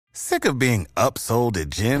Sick of being upsold at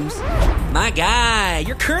gyms? My guy,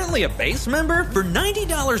 you're currently a base member? For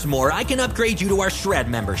 $90 more, I can upgrade you to our Shred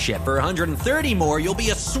membership. For $130 more, you'll be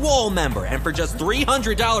a Swole member. And for just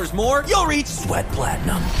 $300 more, you'll reach Sweat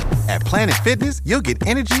Platinum. At Planet Fitness, you'll get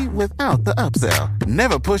energy without the upsell.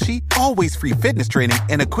 Never pushy, always free fitness training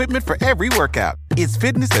and equipment for every workout. It's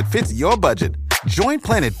fitness that fits your budget. Join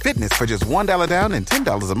Planet Fitness for just $1 down and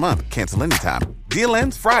 $10 a month. Cancel anytime. Deal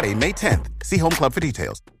ends Friday, May 10th. See Home Club for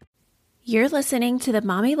details. You're listening to the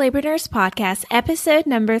Mommy Labor Nurse Podcast, episode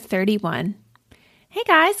number 31. Hey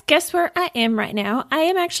guys, guess where I am right now? I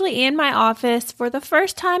am actually in my office for the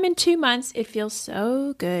first time in 2 months. It feels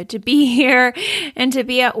so good to be here and to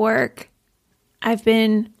be at work. I've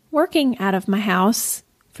been working out of my house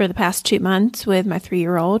for the past 2 months with my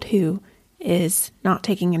 3-year-old who is not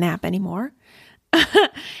taking a nap anymore.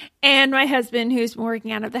 And my husband who's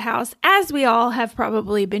working out of the house, as we all have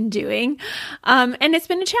probably been doing. And it's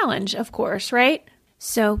been a challenge, of course, right?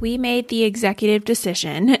 So we made the executive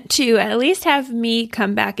decision to at least have me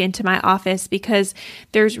come back into my office because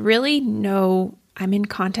there's really I'm in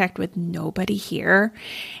contact with nobody here.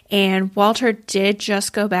 And Walter did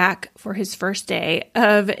just go back for his first day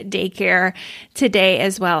of daycare today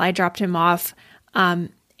as well. I dropped him off.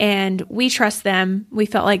 And we trust them. We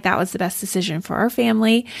felt like that was the best decision for our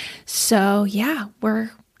family. So yeah, we're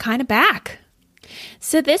kind of back.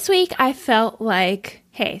 So this week I felt like,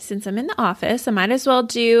 hey, since I'm in the office, I might as well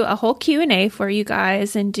do a whole Q&A for you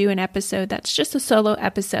guys and do an episode that's just a solo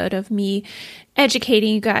episode of me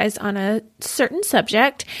educating you guys on a certain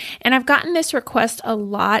subject. And I've gotten this request a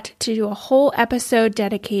lot to do a whole episode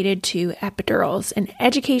dedicated to epidurals and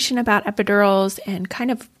education about epidurals and kind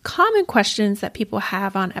of common questions that people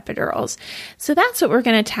have on epidurals. So that's what we're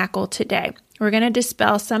going to tackle today. We're going to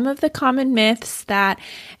dispel some of the common myths that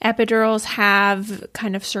epidurals have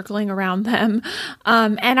kind of circling around them.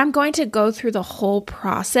 And I'm going to go through the whole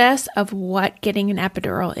process of what getting an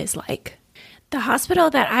epidural is like. The hospital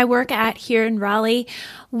that I work at here in Raleigh,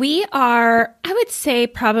 I would say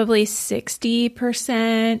probably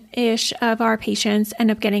 60%-ish of our patients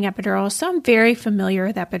end up getting epidurals. So I'm very familiar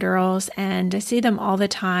with epidurals and I see them all the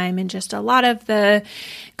time and just a lot of the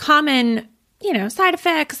common side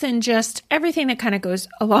effects and just everything that kind of goes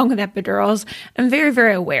along with epidurals, I'm very,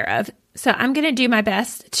 very aware of. So I'm going to do my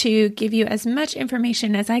best to give you as much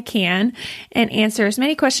information as I can and answer as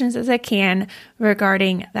many questions as I can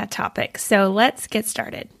regarding that topic. So let's get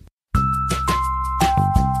started.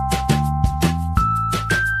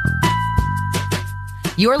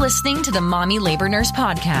 You're listening to the Mommy Labor Nurse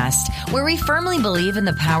Podcast, where we firmly believe in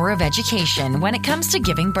the power of education when it comes to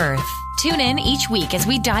giving birth. Tune in each week as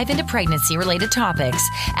we dive into pregnancy-related topics,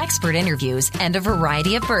 expert interviews, and a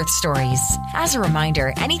variety of birth stories. As a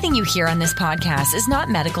reminder, anything you hear on this podcast is not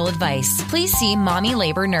medical advice. Please see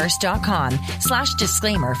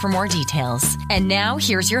mommylabornurse.com/disclaimer for more details. And now,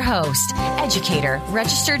 here's your host, educator,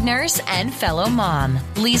 registered nurse, and fellow mom,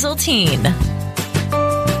 Liesl Teen.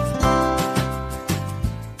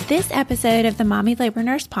 This episode of the Mommy Labor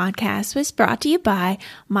Nurse Podcast was brought to you by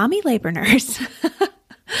Mommy Labor Nurse.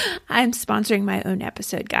 I'm sponsoring my own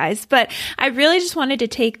episode, guys, but I really just wanted to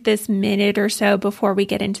take this minute or so before we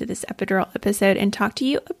get into this epidural episode and talk to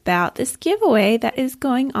you about this giveaway that is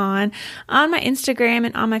going on my Instagram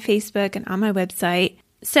and on my Facebook and on my website.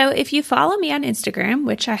 So if you follow me on Instagram,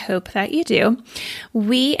 which I hope that you do,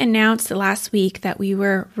 we announced last week that we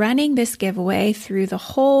were running this giveaway through the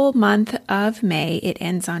whole month of May. It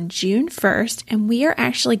ends on June 1st, and we are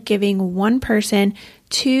actually giving one person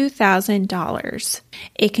 $2,000.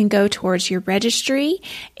 It can go towards your registry.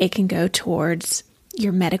 It can go towards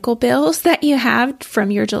your medical bills that you have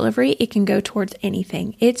from your delivery. It can go towards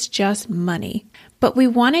anything. It's just money. But we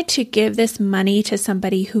wanted to give this money to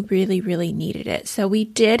somebody who really, really needed it. So we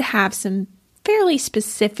did have some fairly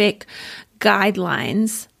specific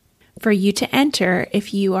guidelines for you to enter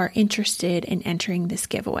if you are interested in entering this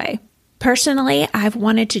giveaway. Personally, I've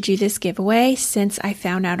wanted to do this giveaway since I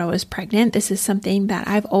found out I was pregnant. This is something that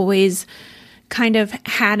I've always kind of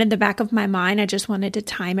had in the back of my mind. I just wanted to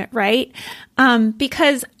time it right.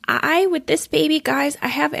 Because with this baby, guys, I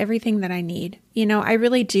have everything that I need. I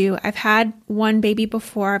really do. I've had one baby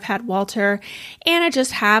before. I've had Walter, and I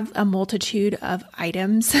just have a multitude of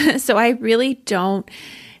items. So I really don't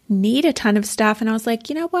need a ton of stuff. And I was like,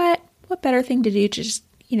 you know what? What better thing to do to just,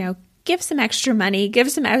 give some extra money, give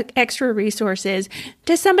some extra resources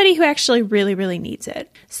to somebody who actually really, really needs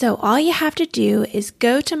it. So all you have to do is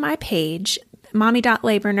go to my page,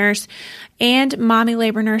 mommy.labornurse and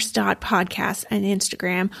mommylabornurse.podcast on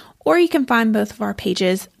Instagram, or you can find both of our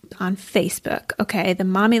pages on Facebook, okay? The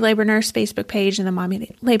Mommy Labor Nurse Facebook page and the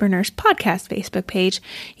Mommy Labor Nurse Podcast Facebook page.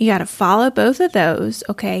 You got to follow both of those,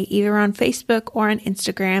 okay? Either on Facebook or on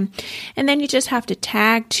Instagram. And then you just have to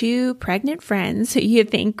tag 2 pregnant friends who you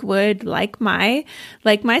think would like my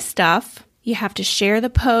stuff. You have to share the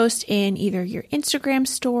post in either your Instagram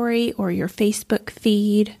story or your Facebook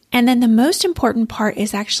feed. And then the most important part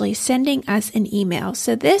is actually sending us an email.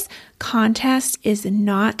 So this contest is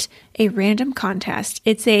not a random contest.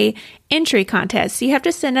 It's a entry contest. So you have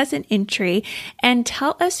to send us an entry and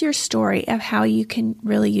tell us your story of how you can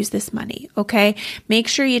really use this money, okay? Make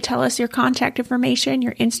sure you tell us your contact information,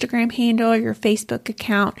 your Instagram handle, your Facebook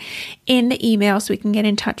account in the email so we can get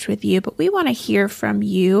in touch with you. But we want to hear from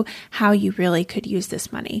you how you really could use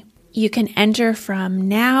this money. You can enter from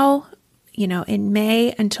now, in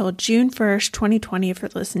May until June 1st, 2020. If you're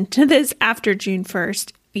listening to this after June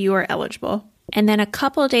 1st, you are eligible. And then a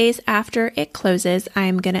couple days after it closes,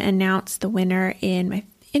 I'm going to announce the winner in my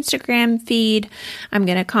Instagram feed. I'm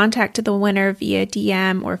going to contact the winner via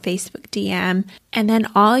DM or Facebook DM. And then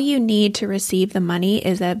all you need to receive the money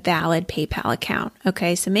is a valid PayPal account.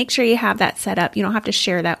 Okay, so make sure you have that set up. You don't have to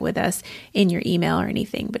share that with us in your email or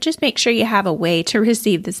anything, but just make sure you have a way to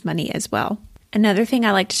receive this money as well. Another thing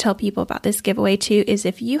I like to tell people about this giveaway too is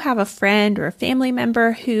if you have a friend or a family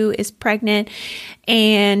member who is pregnant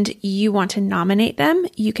and you want to nominate them,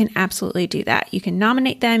 you can absolutely do that. You can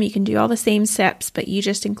nominate them, you can do all the same steps, but you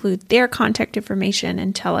just include their contact information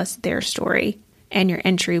and tell us their story, and your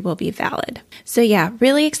entry will be valid. So yeah,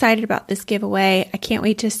 really excited about this giveaway. I can't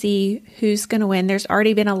wait to see who's going to win. There's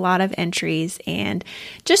already been a lot of entries and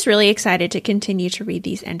just really excited to continue to read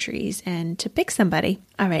these entries and to pick somebody.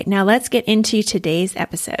 All right, now let's get into today's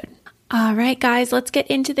episode. All right, guys, let's get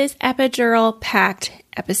into this epidural-packed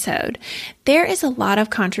episode. There is a lot of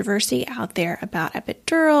controversy out there about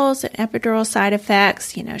epidurals and epidural side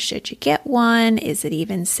effects. Should you get one? Is it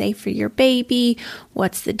even safe for your baby?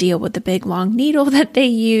 What's the deal with the big long needle that they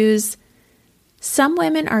use? Some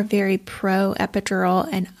women are very pro-epidural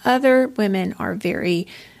and other women are very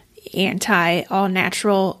anti, all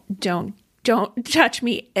natural, don't touch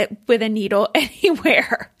me with a needle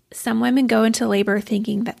anywhere. Some women go into labor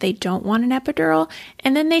thinking that they don't want an epidural,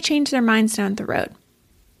 and then they change their minds down the road.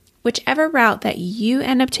 Whichever route that you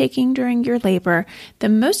end up taking during your labor, the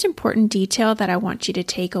most important detail that I want you to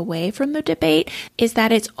take away from the debate is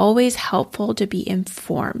that it's always helpful to be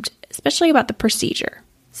informed, especially about the procedure.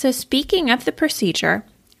 So speaking of the procedure,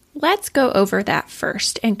 let's go over that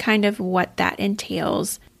first and kind of what that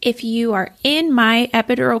entails. If you are in my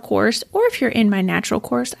epidural course or if you're in my natural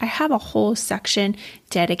course, I have a whole section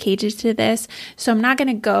dedicated to this. So I'm not going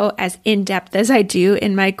to go as in-depth as I do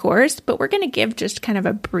in my course, but we're going to give just kind of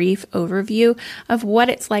a brief overview of what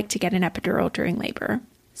it's like to get an epidural during labor.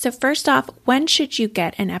 So first off, when should you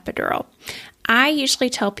get an epidural? I usually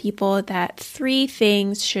tell people that 3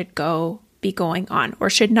 things should be going on or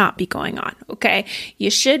should not be going on, okay? You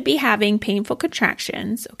should be having painful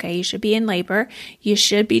contractions, okay? You should be in labor. You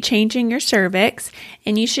should be changing your cervix,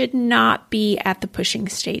 and you should not be at the pushing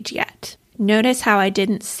stage yet. Notice how I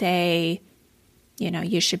didn't say,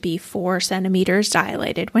 you should be 4 centimeters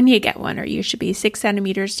dilated when you get one, or you should be 6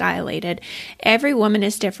 centimeters dilated. Every woman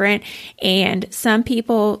is different, and some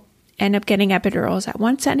people end up getting epidurals at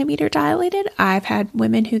 1 centimeter dilated. I've had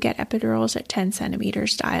women who get epidurals at 10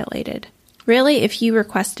 centimeters dilated. Really, if you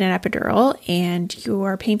request an epidural and you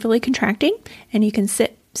are painfully contracting and you can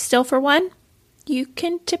sit still for one, you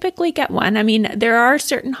can typically get one. I mean, there are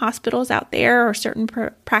certain hospitals out there or certain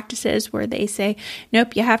practices where they say,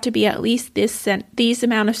 nope, you have to be at least these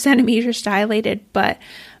amount of centimeters dilated. But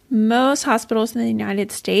most hospitals in the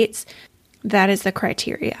United States, that is the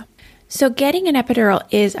criteria. So getting an epidural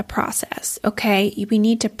is a process, okay? We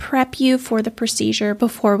need to prep you for the procedure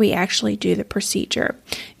before we actually do the procedure.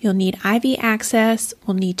 You'll need IV access.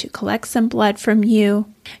 We'll need to collect some blood from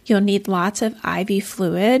you. You'll need lots of IV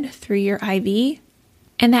fluid through your IV.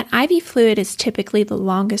 And that IV fluid is typically the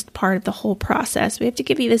longest part of the whole process. We have to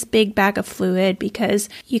give you this big bag of fluid because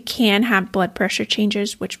you can have blood pressure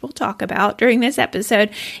changes, which we'll talk about during this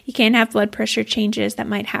episode. You can have blood pressure changes that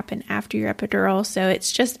might happen after your epidural. So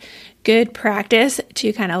it's just good practice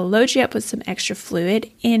to kind of load you up with some extra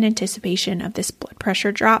fluid in anticipation of this blood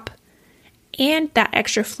pressure drop. And that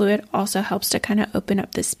extra fluid also helps to kind of open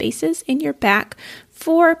up the spaces in your back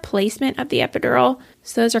for placement of the epidural.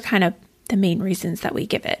 So those are kind of the main reasons that we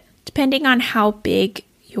give it. Depending on how big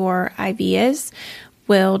your IV is,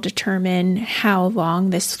 will determine how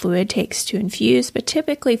long this fluid takes to infuse. But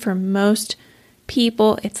typically for most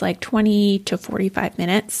people, it's like 20 to 45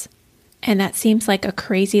 minutes. And that seems like a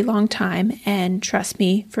crazy long time. And trust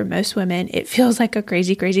me, for most women, it feels like a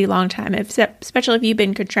crazy, crazy long time, especially if you've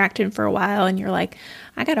been contracting for a while and you're like,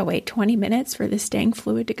 I got to wait 20 minutes for this dang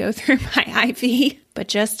fluid to go through my IV. But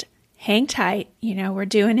just hang tight. We're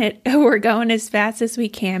doing it. We're going as fast as we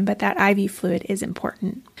can, but that IV fluid is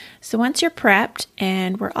important. So once you're prepped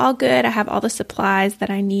and we're all good, I have all the supplies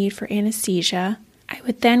that I need for anesthesia. I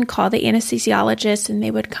would then call the anesthesiologist and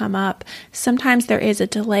they would come up. Sometimes there is a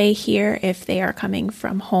delay here if they are coming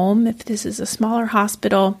from home. If this is a smaller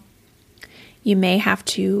hospital, you may have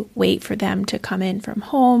to wait for them to come in from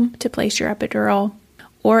home to place your epidural.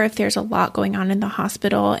 Or if there's a lot going on in the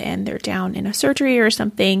hospital and they're down in a surgery or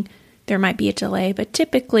something, there might be a delay. But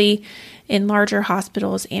typically in larger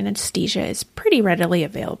hospitals, anesthesia is pretty readily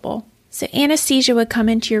available. So anesthesia would come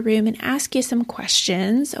into your room and ask you some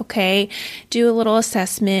questions, okay? Do a little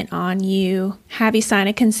assessment on you, have you sign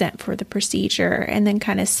a consent for the procedure, and then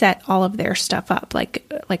kind of set all of their stuff up,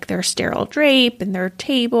 like their sterile drape and their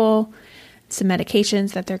table, some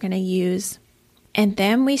medications that they're going to use. And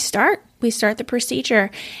then we start the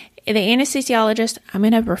procedure. The anesthesiologist, I'm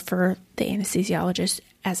going to refer the anesthesiologist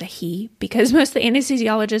as a he, because most of the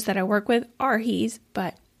anesthesiologists that I work with are he's,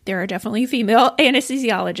 but there are definitely female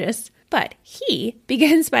anesthesiologists. But he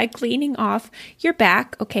begins by cleaning off your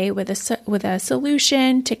back, okay, with a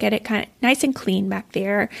solution to get it kind of nice and clean back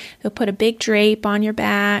there. He'll put a big drape on your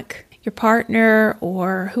back. Your partner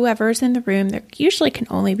or whoever's in the room, there usually can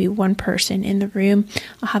only be one person in the room.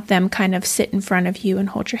 I'll have them kind of sit in front of you and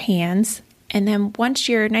hold your hands. And then once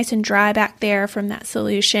you're nice and dry back there from that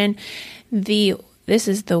solution, this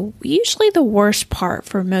is usually the worst part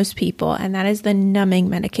for most people, and that is the numbing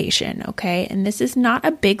medication, okay? And this is not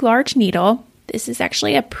a big, large needle. This is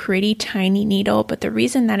actually a pretty tiny needle, but the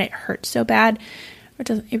reason that it hurts so bad,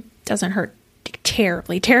 it doesn't hurt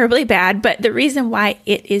terribly, terribly bad, but the reason why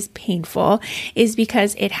it is painful is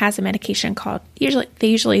because it has a medication called, they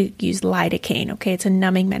usually use lidocaine, okay? It's a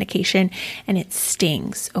numbing medication and it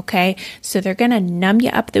stings, okay? So they're going to numb you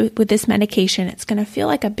up with this medication. It's going to feel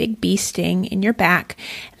like a big bee sting in your back.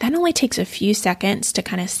 That only takes a few seconds to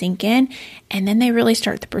kind of sink in, and then they really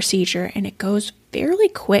start the procedure, and it goes fairly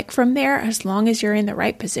quick from there as long as you're in the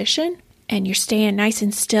right position and you're staying nice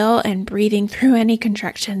and still and breathing through any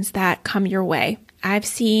contractions that come your way. I've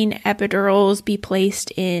seen epidurals be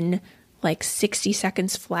placed in like 60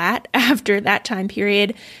 seconds flat after that time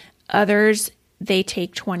period. Others, they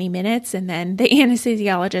take 20 minutes and then the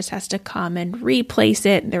anesthesiologist has to come and replace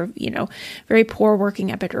it. They're, very poor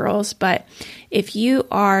working epidurals. But if you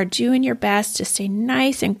are doing your best to stay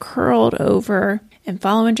nice and curled over and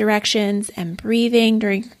following directions and breathing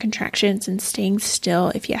during contractions and staying still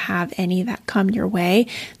if you have any that come your way,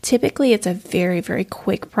 typically it's a very, very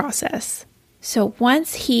quick process. So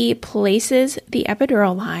once he places the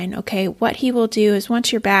epidural line, okay, what he will do is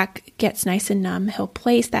once your back gets nice and numb, he'll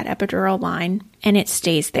place that epidural line and it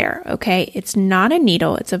stays there, okay? It's not a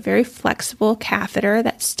needle. It's a very flexible catheter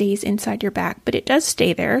that stays inside your back, but it does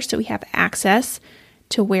stay there. So we have access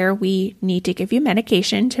to where we need to give you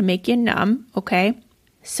medication to make you numb, okay?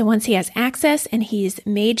 So once he has access and he's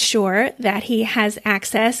made sure that he has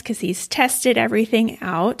access because he's tested everything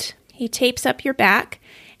out, he tapes up your back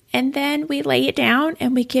and then we lay it down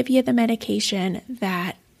and we give you the medication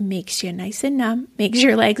that makes you nice and numb, makes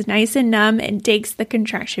your legs nice and numb and takes the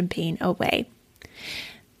contraction pain away.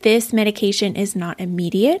 This medication is not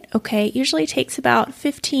immediate, okay? It usually takes about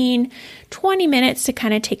 15, 20 minutes to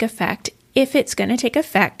kind of take effect. If it's going to take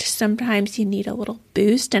effect, sometimes you need a little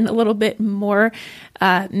boost and a little bit more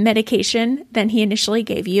medication than he initially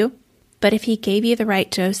gave you. But if he gave you the right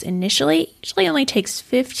dose initially, it usually only takes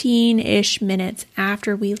 15-ish minutes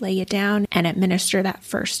after we lay you down and administer that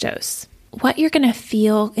first dose. What you're going to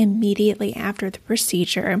feel immediately after the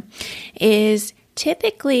procedure is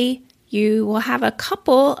typically you will have a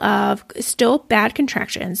couple of still bad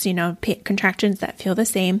contractions, contractions that feel the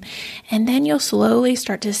same, and then you'll slowly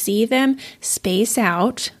start to see them space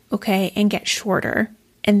out, okay, and get shorter.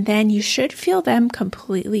 And then you should feel them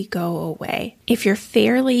completely go away. If you're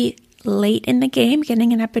fairly late in the game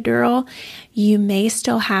getting an epidural, you may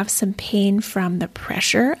still have some pain from the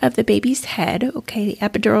pressure of the baby's head, okay? The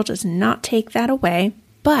epidural does not take that away.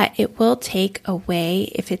 But it will take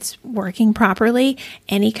away, if it's working properly,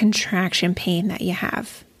 any contraction pain that you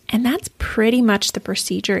have. And that's pretty much the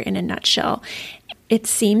procedure in a nutshell. It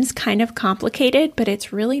seems kind of complicated, but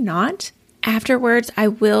it's really not. Afterwards, I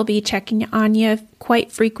will be checking on you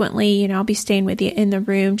quite frequently. I'll be staying with you in the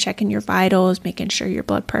room, checking your vitals, making sure your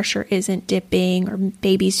blood pressure isn't dipping or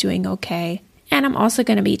baby's doing okay. And I'm also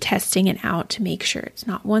going to be testing it out to make sure it's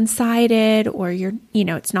not one-sided or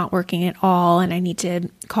it's not working at all and I need to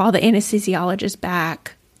call the anesthesiologist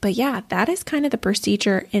back. But yeah, that is kind of the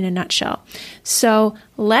procedure in a nutshell. So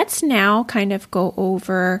let's now kind of go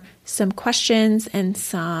over some questions and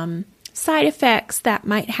some side effects that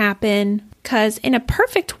might happen, because in a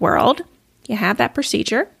perfect world, you have that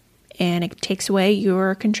procedure and it takes away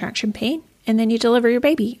your contraction pain and then you deliver your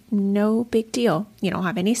baby. No big deal. You don't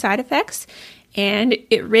have any side effects and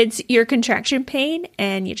it rids your contraction pain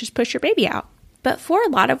and you just push your baby out. But for a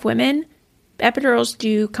lot of women, epidurals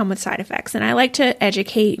do come with side effects. And I like to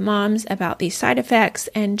educate moms about these side effects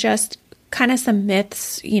and just kind of some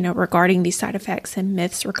myths, regarding these side effects and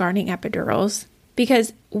myths regarding epidurals.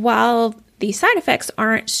 Because while these side effects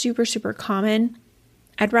aren't super, super common,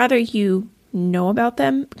 I'd rather you know about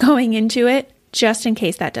them going into it just in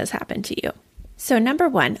case that does happen to you. So number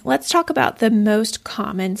one, let's talk about the most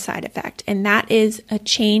common side effect, and that is a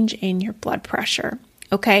change in your blood pressure.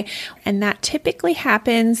 Okay. And that typically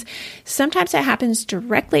happens, sometimes it happens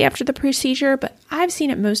directly after the procedure, but I've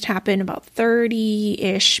seen it most happen about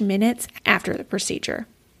 30-ish minutes after the procedure.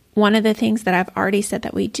 One of the things that I've already said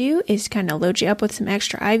that we do is kind of load you up with some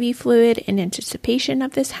extra IV fluid in anticipation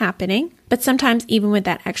of this happening. But sometimes even with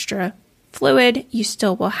that extra fluid, you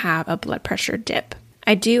still will have a blood pressure dip.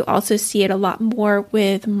 I do also see it a lot more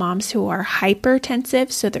with moms who are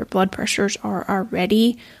hypertensive, so their blood pressures are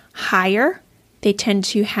already higher. They tend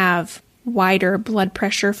to have wider blood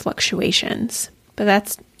pressure fluctuations, but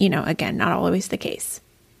that's, again, not always the case.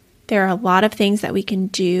 There are a lot of things that we can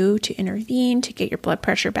do to intervene to get your blood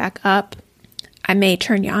pressure back up. I may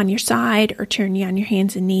turn you on your side or turn you on your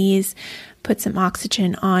hands and knees, put some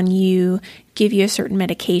oxygen on you, give you a certain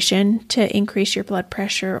medication to increase your blood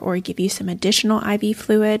pressure, or give you some additional IV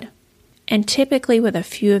fluid. And typically with a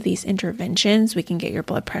few of these interventions, we can get your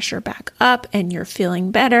blood pressure back up and you're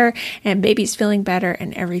feeling better and baby's feeling better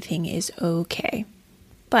and everything is okay.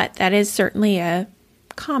 But that is certainly a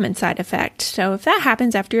common side effect. So if that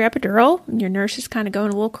happens after your epidural, your nurse is kind of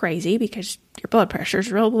going a little crazy because your blood pressure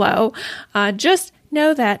is real low, just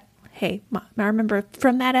know that, hey, I remember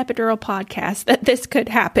from that epidural podcast that this could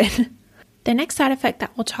happen. The next side effect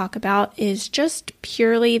that we'll talk about is just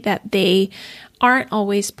purely that they aren't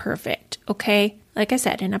always perfect, okay? Like I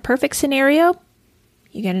said, in a perfect scenario,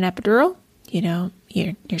 you get an epidural,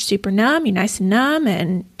 you're super numb, you're nice and numb,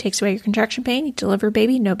 and takes away your contraction pain, you deliver a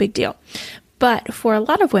baby, no big deal. But for a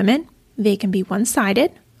lot of women, they can be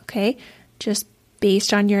one-sided, okay? Just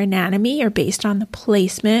based on your anatomy or based on the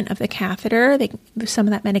placement of the catheter, some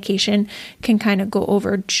of that medication can kind of go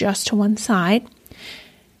over just to one side.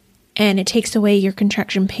 And it takes away your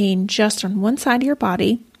contraction pain just on one side of your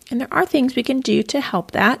body. And there are things we can do to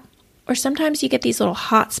help that. Or sometimes you get these little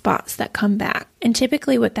hot spots that come back. And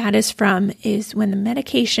typically what that is from is when the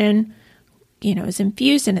medication, is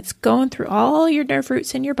infused and it's going through all your nerve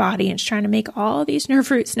roots in your body and it's trying to make all these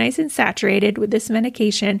nerve roots nice and saturated with this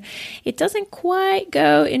medication. It doesn't quite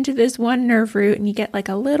go into this one nerve root and you get like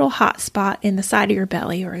a little hot spot in the side of your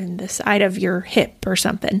belly or in the side of your hip or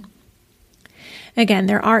something. Again,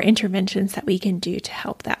 there are interventions that we can do to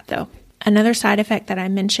help that though. Another side effect that I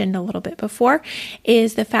mentioned a little bit before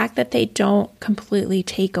is the fact that they don't completely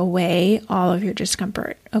take away all of your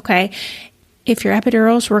discomfort, okay? If your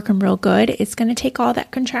epidural is working real good, it's going to take all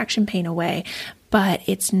that contraction pain away, but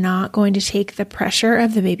it's not going to take the pressure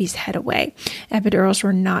of the baby's head away. Epidurals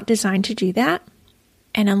were not designed to do that.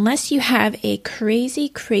 And unless you have a crazy,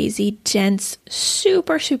 crazy dense,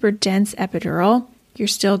 super, super dense epidural, you're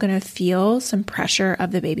still going to feel some pressure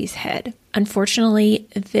of the baby's head. Unfortunately,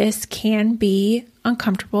 this can be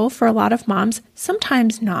uncomfortable for a lot of moms.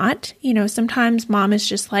 Sometimes not. Sometimes mom is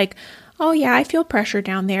just like, oh yeah, I feel pressure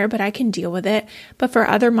down there, but I can deal with it. But for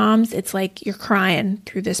other moms, it's like you're crying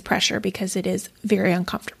through this pressure because it is very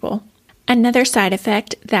uncomfortable. Another side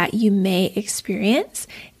effect that you may experience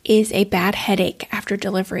is a bad headache after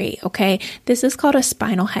delivery, okay? This is called a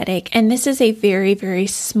spinal headache, and this is a very, very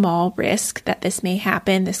small risk that this may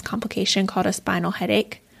happen, this complication called a spinal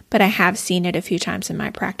headache, but I have seen it a few times in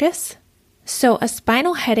my practice. So a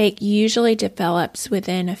spinal headache usually develops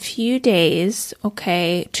within a few days,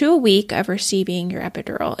 okay, to a week of receiving your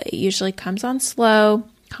epidural. It usually comes on slow,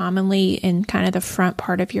 commonly in kind of the front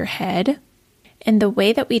part of your head. And the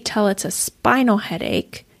way that we tell it's a spinal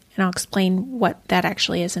headache, and I'll explain what that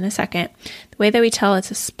actually is in a second. The way that we tell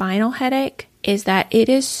it's a spinal headache is that it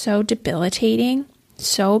is so debilitating,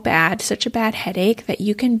 so bad, such a bad headache that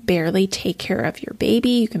you can barely take care of your baby.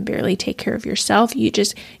 You can barely take care of yourself. You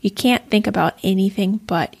can't think about anything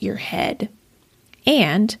but your head.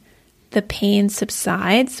 And the pain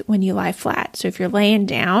subsides when you lie flat. So if you're laying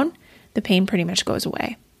down, the pain pretty much goes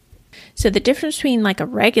away. So the difference between like a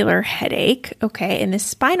regular headache, okay, and this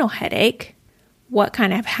spinal headache, what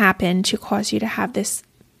kind of happened to cause you to have this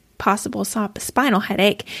possible spinal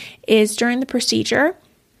headache is during the procedure,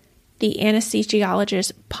 the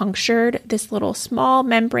anesthesiologist punctured this little small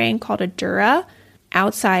membrane called a dura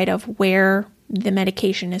outside of where the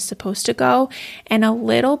medication is supposed to go, and a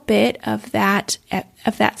little bit of that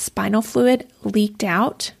spinal fluid leaked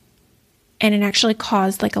out, and it actually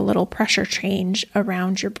caused like a little pressure change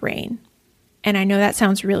around your brain. And I know that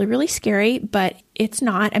sounds really, really scary, but it's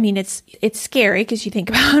not. I mean, it's scary because you think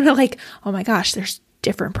about it like, oh my gosh, there's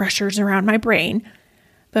different pressures around my brain.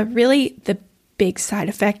 But really, the big side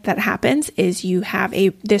effect that happens is you have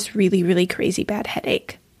this really, really crazy bad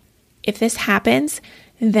headache. If this happens,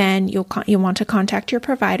 then you'll want to contact your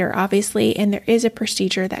provider, obviously, and there is a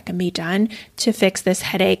procedure that can be done to fix this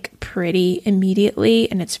headache pretty immediately,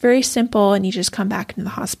 and it's very simple, and you just come back into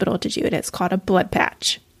the hospital to do it. It's called a blood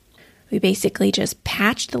patch. We basically just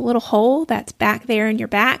patch the little hole that's back there in your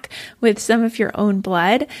back with some of your own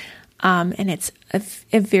blood, and it's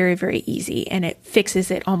a very, very easy, and it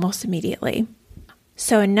fixes it almost immediately.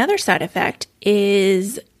 So another side effect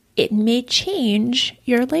is it may change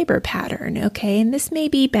your labor pattern, okay? And this may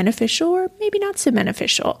be beneficial or maybe not so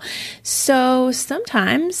beneficial. So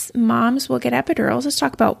sometimes moms will get epidurals. Let's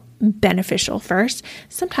talk about beneficial first.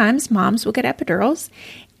 Sometimes moms will get epidurals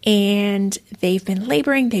and they've been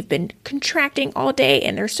laboring, they've been contracting all day,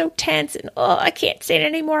 and they're so tense and, oh, I can't stand it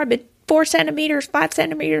anymore. I've been 4 centimeters, 5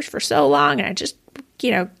 centimeters for so long, and I just,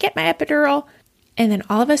 get my epidural. And then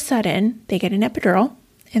all of a sudden, they get an epidural,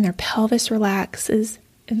 and their pelvis relaxes.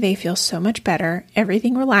 They feel so much better.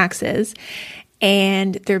 Everything relaxes,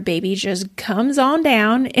 and their baby just comes on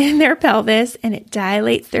down in their pelvis, and it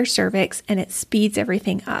dilates their cervix, and it speeds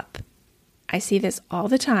everything up. I see this all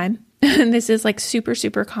the time. And this is like super,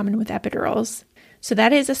 super common with epidurals. So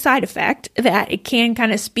that is a side effect, that it can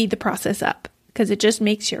kind of speed the process up because it just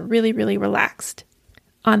makes you really, really relaxed.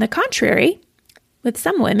 On the contrary, with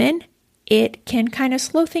some women, it can kind of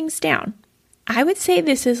slow things down. I would say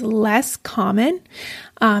this is less common.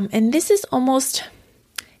 And this is almost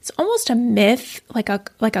a myth, like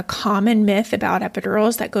a common myth about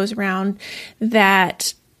epidurals that goes around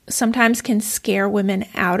that sometimes can scare women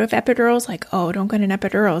out of epidurals, like, oh, don't get an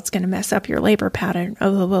epidural, it's going to mess up your labor pattern.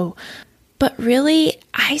 Oh. But really,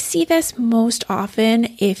 I see this most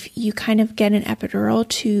often if you kind of get an epidural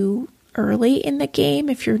too early in the game,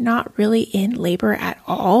 if you're not really in labor at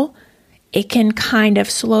all. It can kind of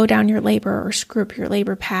slow down your labor or screw up your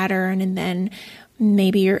labor pattern, and then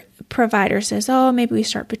maybe your provider says, oh, maybe we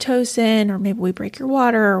start Pitocin, or maybe we break your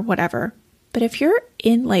water or whatever. But if you're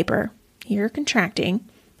in labor, you're contracting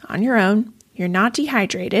on your own, you're not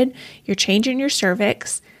dehydrated, you're changing your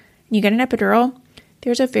cervix, and you get an epidural,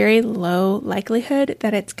 there's a very low likelihood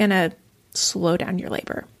that it's going to slow down your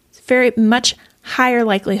labor. It's very much higher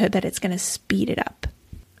likelihood that it's going to speed it up.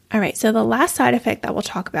 All right, so the last side effect that we'll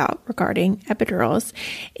talk about regarding epidurals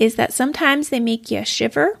is that sometimes they make you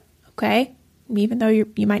shiver, okay, even though you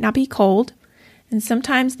might not be cold, and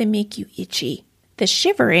sometimes they make you itchy. The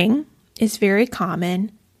shivering is very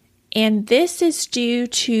common, and this is due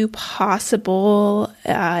to possible,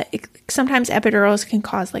 sometimes epidurals can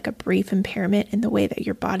cause like a brief impairment in the way that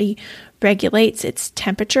your body regulates its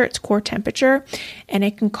temperature, its core temperature, and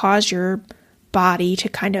it can cause your body to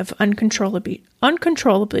kind of uncontrollably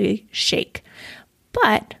shake.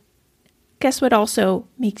 But guess what also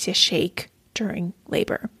makes you shake during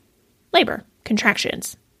labor? Labor,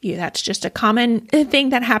 contractions. That's just a common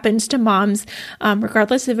thing that happens to moms,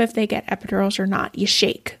 regardless of if they get epidurals or not. You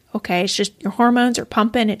shake, okay? It's just your hormones are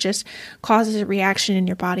pumping. It just causes a reaction in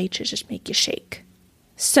your body to just make you shake.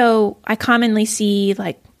 So I commonly see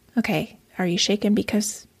like, okay, are you shaking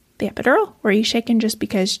because the epidural, or are you shaking just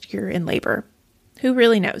because you're in labor? Who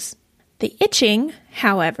really knows? The itching,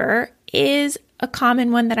 however, is a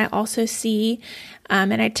common one that I also see.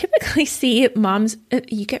 And I typically see moms,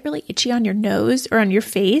 you get really itchy on your nose or on your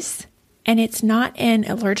face, and it's not an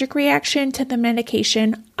allergic reaction to the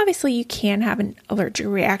medication. Obviously, you can have an allergic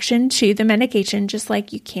reaction to the medication, just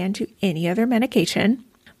like you can to any other medication.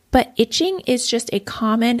 But itching is just a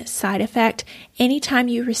common side effect anytime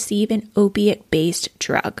you receive an opiate-based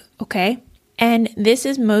drug, okay? And this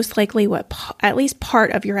is most likely what at least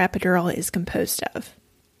part of your epidural is composed of.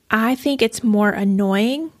 I think it's more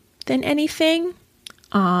annoying than anything,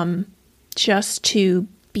 just to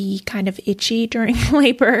be kind of itchy during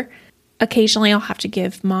labor. Occasionally I'll have to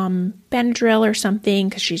give mom Benadryl or something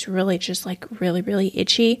because she's really just like really, really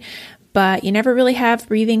itchy. But you never really have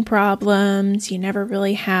breathing problems. You never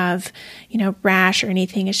really have, rash or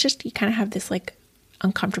anything. It's just you kind of have this like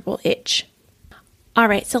uncomfortable itch. All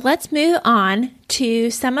right, so let's move on to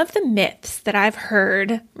some of the myths that I've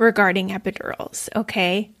heard regarding epidurals,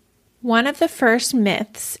 okay? One of the first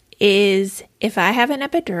myths is if I have an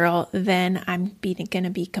epidural, then I'm going to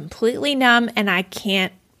be completely numb and I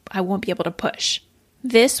won't be able to push.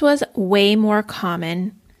 This was way more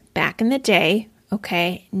common back in the day,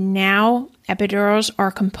 okay? Now epidurals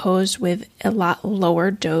are composed with a lot lower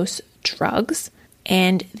dose drugs,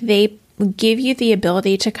 and they give you the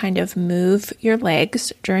ability to kind of move your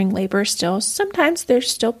legs during labor still. Sometimes they're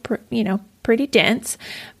still, pretty dense,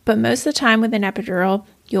 but most of the time with an epidural,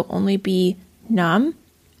 you'll only be numb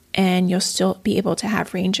and you'll still be able to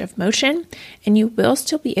have range of motion and you will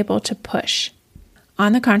still be able to push.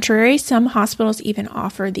 On the contrary, some hospitals even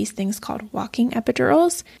offer these things called walking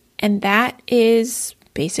epidurals, and that is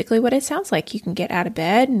basically what it sounds like. You can get out of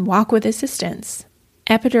bed and walk with assistance.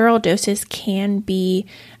 Epidural doses can be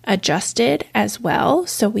adjusted as well,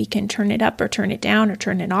 so we can turn it up or turn it down or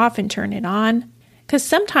turn it off and turn it on. Because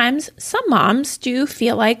sometimes some moms do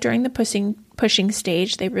feel like during the pushing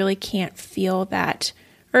stage, they really can't feel that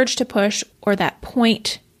urge to push or that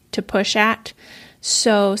point to push at.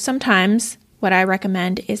 So sometimes what I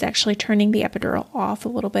recommend is actually turning the epidural off a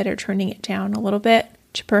little bit or turning it down a little bit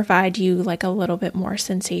to provide you like a little bit more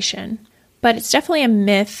sensation. But it's definitely a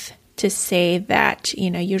myth to say that,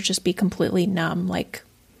 you'll just be completely numb, like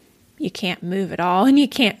you can't move at all and you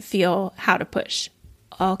can't feel how to push.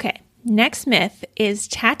 Okay, next myth is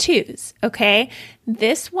tattoos, okay?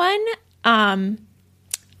 This one, this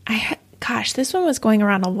one was going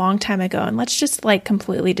around a long time ago, and let's just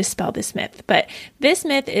completely dispel this myth. But this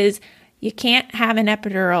myth is you can't have an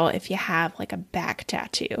epidural if you have a back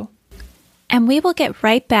tattoo. And we will get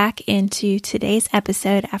right back into today's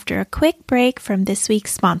episode after a quick break from this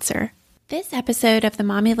week's sponsor. This episode of the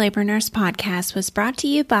Mommy Labor Nurse podcast was brought to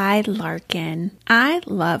you by Larkin. I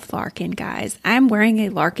love Larkin, guys. I'm wearing a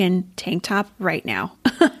Larkin tank top right now.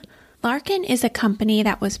 Larkin is a company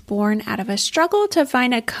that was born out of a struggle to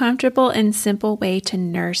find a comfortable and simple way to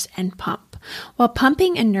nurse and pump. While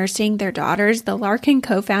pumping and nursing their daughters, the Larkin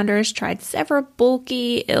co-founders tried several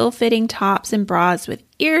bulky, ill-fitting tops and bras with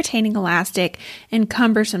irritating elastic and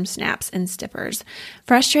cumbersome snaps and stippers.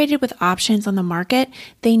 Frustrated with options on the market,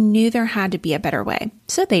 they knew there had to be a better way,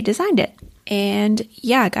 so they designed it. And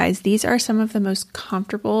yeah, guys, these are some of the most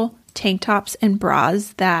comfortable tank tops and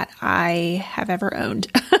bras that I have ever owned.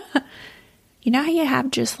 You know how you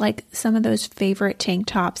have just some of those favorite tank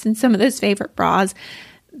tops and some of those favorite bras?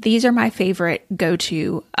 These are my favorite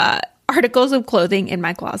go-to articles of clothing in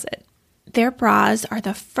my closet. Their bras are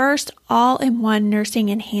the first all-in-one nursing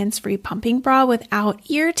and hands-free pumping bra without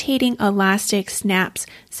irritating elastic snaps,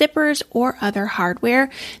 zippers, or other hardware,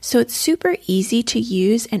 so it's super easy to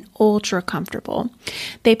use and ultra comfortable.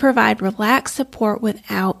 They provide relaxed support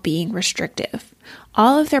without being restrictive.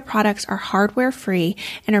 All of their products are hardware-free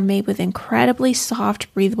and are made with incredibly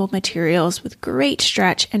soft, breathable materials with great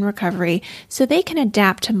stretch and recovery so they can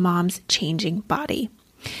adapt to mom's changing body.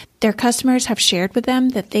 Their customers have shared with them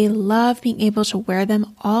that they love being able to wear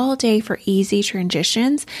them all day for easy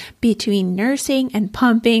transitions between nursing and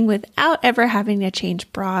pumping without ever having to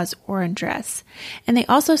change bras or undress. And they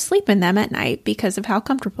also sleep in them at night because of how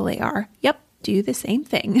comfortable they are. Yep, do the same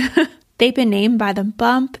thing. They've been named by The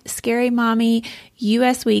Bump, Scary Mommy,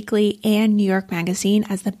 US Weekly, and New York Magazine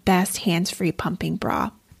as the best hands-free pumping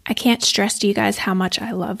bra. I can't stress to you guys how much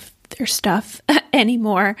I love their stuff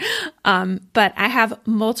anymore, but I have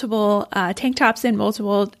multiple tank tops and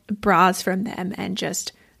multiple bras from them and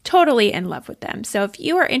just totally in love with them. So if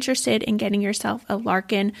you are interested in getting yourself a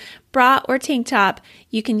Larkin bra or tank top,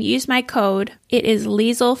 you can use my code. It is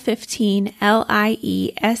Liesel15,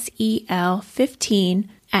 Liesel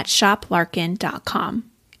 15 at shoplarkin.com.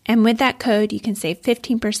 And with that code, you can save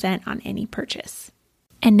 15% on any purchase.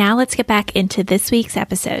 And now let's get back into this week's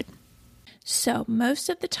episode. So most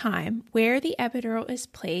of the time where the epidural is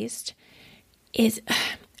placed is,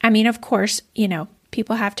 of course,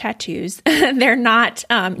 people have tattoos. They're not,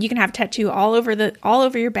 you can have a tattoo all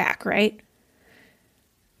over your back, right?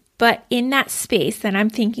 But in that space that I'm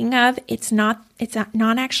thinking of, it's not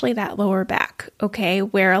actually that lower back, okay?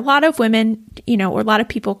 Where a lot of women, or a lot of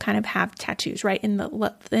people kind of have tattoos, right? In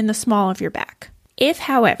the small of your back. If,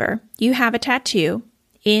 however, you have a tattoo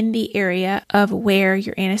in the area of where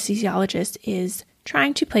your anesthesiologist is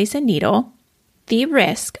trying to place a needle, the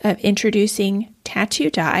risk of introducing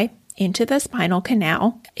tattoo dye into the spinal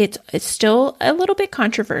canal, it's still a little bit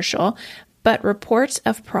controversial, but reports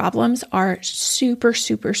of problems are super,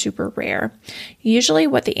 super, super rare. Usually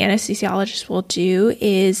what the anesthesiologist will do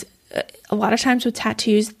is a lot of times with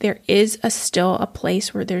tattoos, there is still a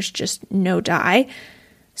place where there's just no dye.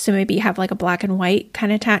 So maybe you have like a black and white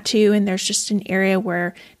kind of tattoo, and there's just an area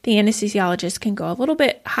where the anesthesiologist can go a little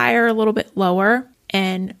bit higher, a little bit lower,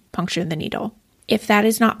 and puncture the needle. If that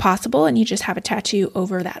is not possible and you just have a tattoo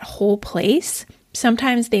over that whole place,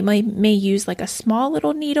 sometimes they may use like a small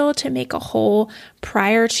little needle to make a hole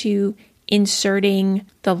prior to inserting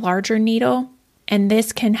the larger needle. And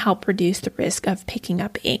this can help reduce the risk of picking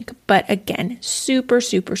up ink. But again, super,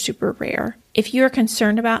 super, super rare. If you're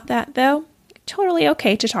concerned about that though, totally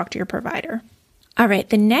okay to talk to your provider. All right,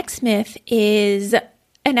 the next myth is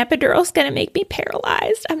an epidural is going to make me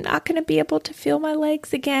paralyzed. I'm not going to be able to feel my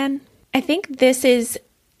legs again. I think this is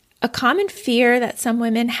a common fear that some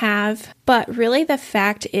women have, but really the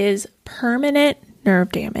fact is permanent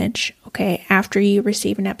nerve damage, okay, after you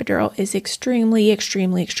receive an epidural is extremely,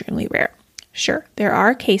 extremely, extremely rare. Sure, there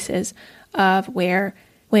are cases of where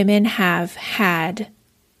women have had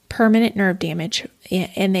permanent nerve damage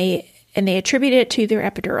and they attribute it to their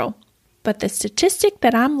epidural. But the statistic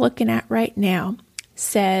that I'm looking at right now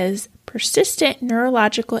says persistent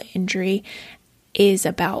neurological injury is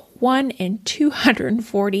about 1 in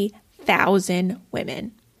 240,000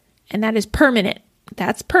 women. And that is permanent.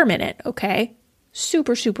 That's permanent, okay?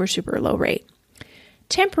 Super, super, super low rate.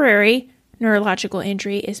 Temporary neurological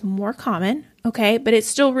injury is more common, okay? But it's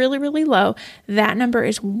still really, really low. That number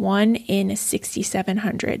is 1 in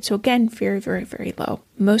 6,700. So again, very, very, very low.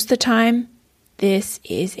 Most of the time, this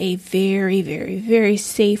is a very, very, very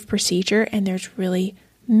safe procedure, and there's really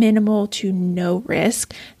minimal to no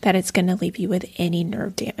risk that it's going to leave you with any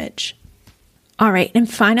nerve damage. All right, and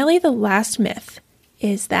finally, the last myth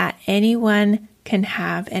is that anyone can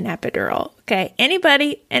have an epidural. Okay,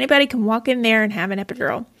 anybody can walk in there and have an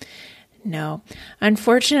epidural. No,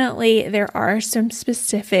 unfortunately, there are some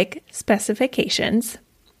specific specifications.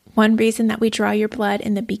 One reason that we draw your blood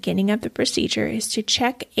in the beginning of the procedure is to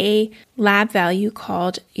check a lab value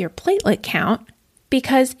called your platelet count.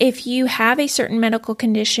 Because if you have a certain medical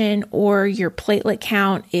condition or your platelet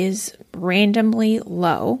count is randomly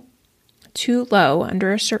low, too low,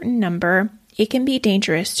 under a certain number, it can be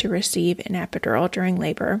dangerous to receive an epidural during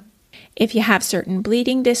labor. If you have certain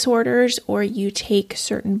bleeding disorders or you take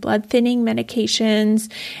certain blood thinning medications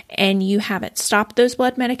and you haven't stopped those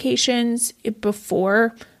blood medications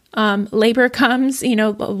before labor comes,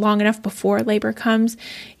 long enough before labor comes,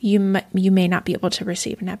 you may not be able to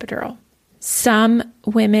receive an epidural. Some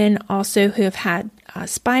women also who have had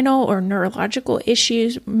spinal or neurological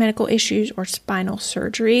issues, medical issues, or spinal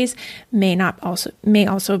surgeries may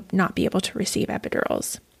also not be able to receive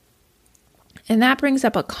epidurals. And that brings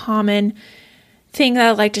up a common thing that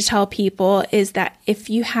I like to tell people is that if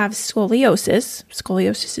you have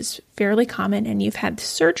scoliosis is fairly common, and you've had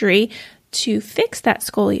surgery to fix that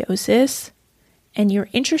scoliosis, and you're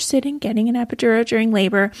interested in getting an epidural during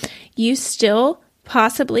labor, you still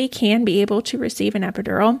possibly can be able to receive an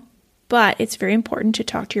epidural, but it's very important to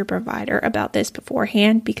talk to your provider about this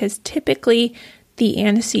beforehand because typically the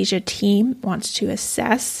anesthesia team wants to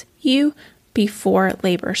assess you before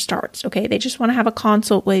labor starts, okay? They just want to have a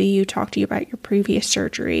consult with you, talk to you about your previous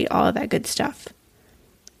surgery, all of that good stuff.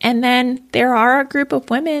 And then there are a group of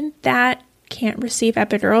women that can't receive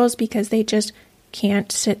epidurals because they just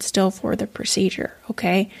can't sit still for the procedure,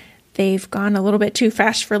 okay? They've gone a little bit too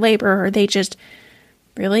fast for labor, or they just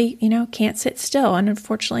really, can't sit still. And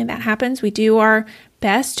unfortunately that happens. We do our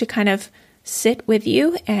best to kind of sit with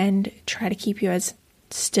you and try to keep you as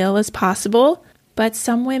still as possible. But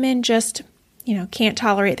some women just, can't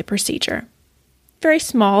tolerate the procedure. Very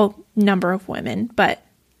small number of women, but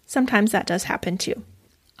sometimes that does happen too.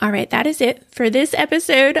 All right, that is it for this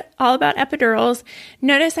episode, all about epidurals.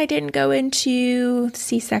 Notice I didn't go into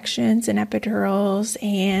C-sections and epidurals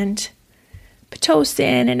and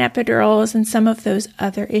Pitocin and epidurals and some of those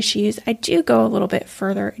other issues. I do go a little bit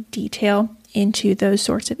further detail into those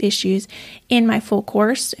sorts of issues in my full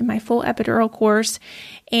course, in my full epidural course.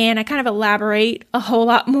 And I kind of elaborate a whole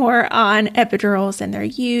lot more on epidurals and their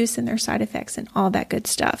use and their side effects and all that good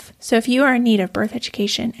stuff. So if you are in need of birth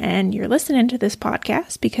education and you're listening to this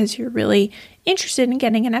podcast because you're really interested in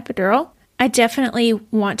getting an epidural, I definitely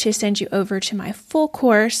want to send you over to my full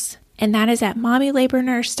course, and that is at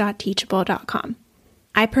mommylabornurse.teachable.com.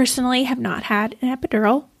 I personally have not had an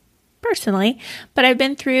epidural, but I've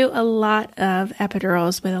been through a lot of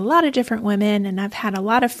epidurals with a lot of different women, and I've had a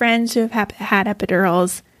lot of friends who have had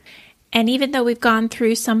epidurals. And even though we've gone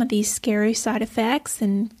through some of these scary side effects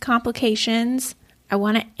and complications, I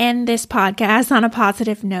want to end this podcast on a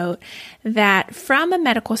positive note that from a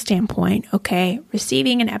medical standpoint, okay,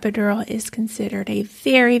 receiving an epidural is considered a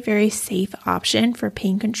very, very safe option for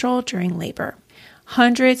pain control during labor.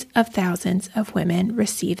 Hundreds of thousands of women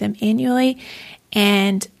receive them annually,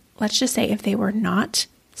 and let's just say if they were not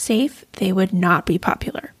safe, they would not be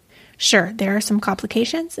popular. Sure, there are some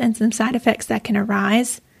complications and some side effects that can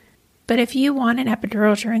arise, but if you want an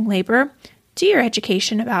epidural during labor, do your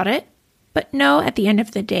education about it. But know at the end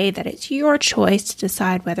of the day that it's your choice to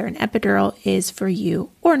decide whether an epidural is for you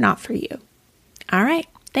or not for you. All right.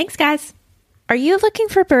 Thanks, guys. Are you looking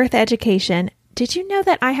for birth education? Did you know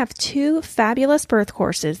that I have 2 fabulous birth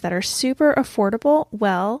courses that are super affordable?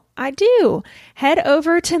 Well, I do. Head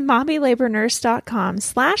over to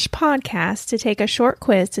mommylabornurse.com/podcast to take a short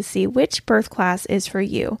quiz to see which birth class is for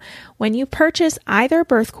you. When you purchase either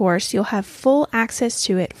birth course, you'll have full access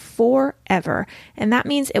to it forever. And that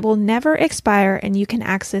means it will never expire and you can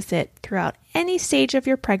access it throughout any stage of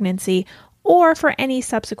your pregnancy or for any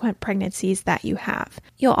subsequent pregnancies that you have.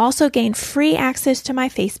 You'll also gain free access to my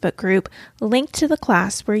Facebook group, linked to the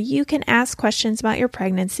class where you can ask questions about your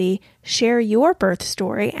pregnancy, share your birth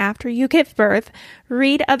story after you give birth,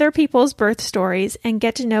 read other people's birth stories, and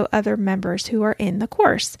get to know other members who are in the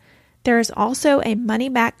course. There is also a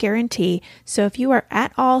money-back guarantee, so if you are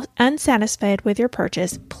at all unsatisfied with your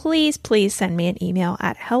purchase, please send me an email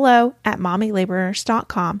at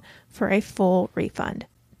hello@mommylabornurse.com for a full refund.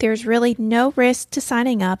 There's really no risk to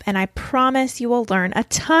signing up, and I promise you will learn a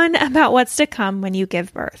ton about what's to come when you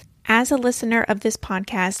give birth. As a listener of this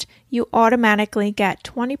podcast, you automatically get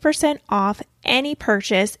 20% off any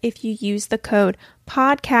purchase if you use the code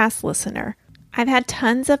PODCASTLISTENER. I've had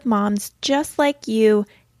tons of moms just like you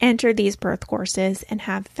enter these birth courses and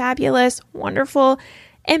have fabulous, wonderful,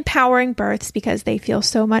 empowering births because they feel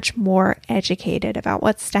so much more educated about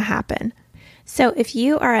what's to happen. So if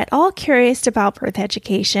you are at all curious about birth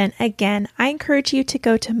education, again, I encourage you to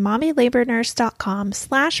go to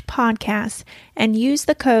mommylabornurse.com/podcast and use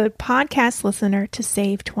the code PODCASTLISTENER to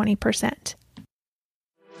save 20%.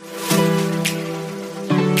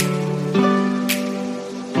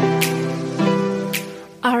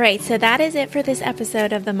 All right, so that is it for this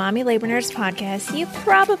episode of the Mommy Labor Nurse podcast. You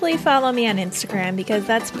probably follow me on Instagram because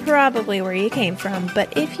that's probably where you came from.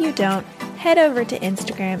 But if you don't, head over to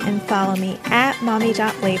Instagram and follow me at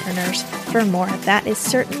mommy.labornurse for more. That is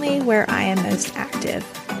certainly where I am most active.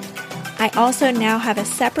 I also now have a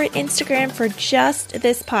separate Instagram for just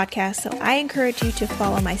this podcast, so I encourage you to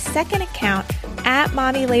follow my second account at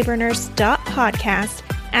mommylabornurse.podcast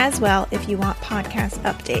as well if you want podcast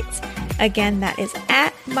updates. Again, that is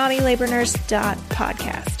at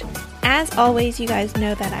mommylabornurse.podcast. As always, you guys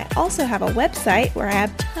know that I also have a website where I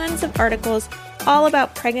have tons of articles all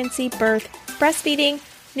about pregnancy, birth, breastfeeding,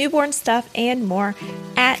 newborn stuff, and more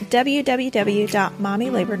at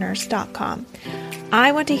www.mommylabornurse.com.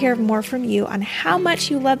 I want to hear more from you on how much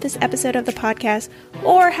you love this episode of the podcast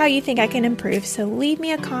or how you think I can improve. So leave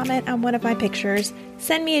me a comment on one of my pictures,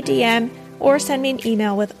 send me a DM, or send me an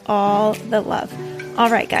email with all the love. All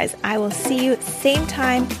right, guys, I will see you same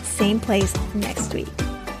time, same place next week.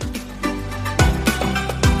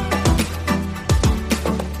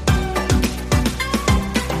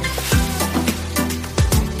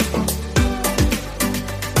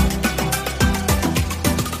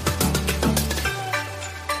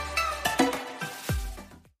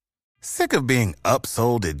 Sick of being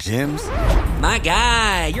upsold at gyms? My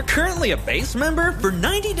guy, you're currently a base member? For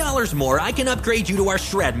 $90 more, I can upgrade you to our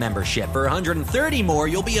Shred membership. For $130 more,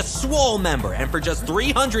 you'll be a Swole member. And for just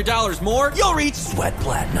 $300 more, you'll reach Sweat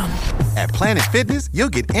Platinum. At Planet Fitness, you'll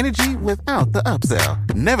get energy without the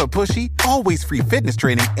upsell. Never pushy, always free fitness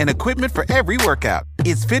training and equipment for every workout.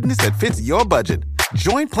 It's fitness that fits your budget.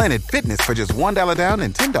 Join Planet Fitness for just $1 down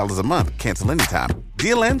and $10 a month. Cancel anytime.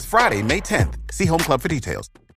 Deal ends Friday, May 10th. See Home Club for details.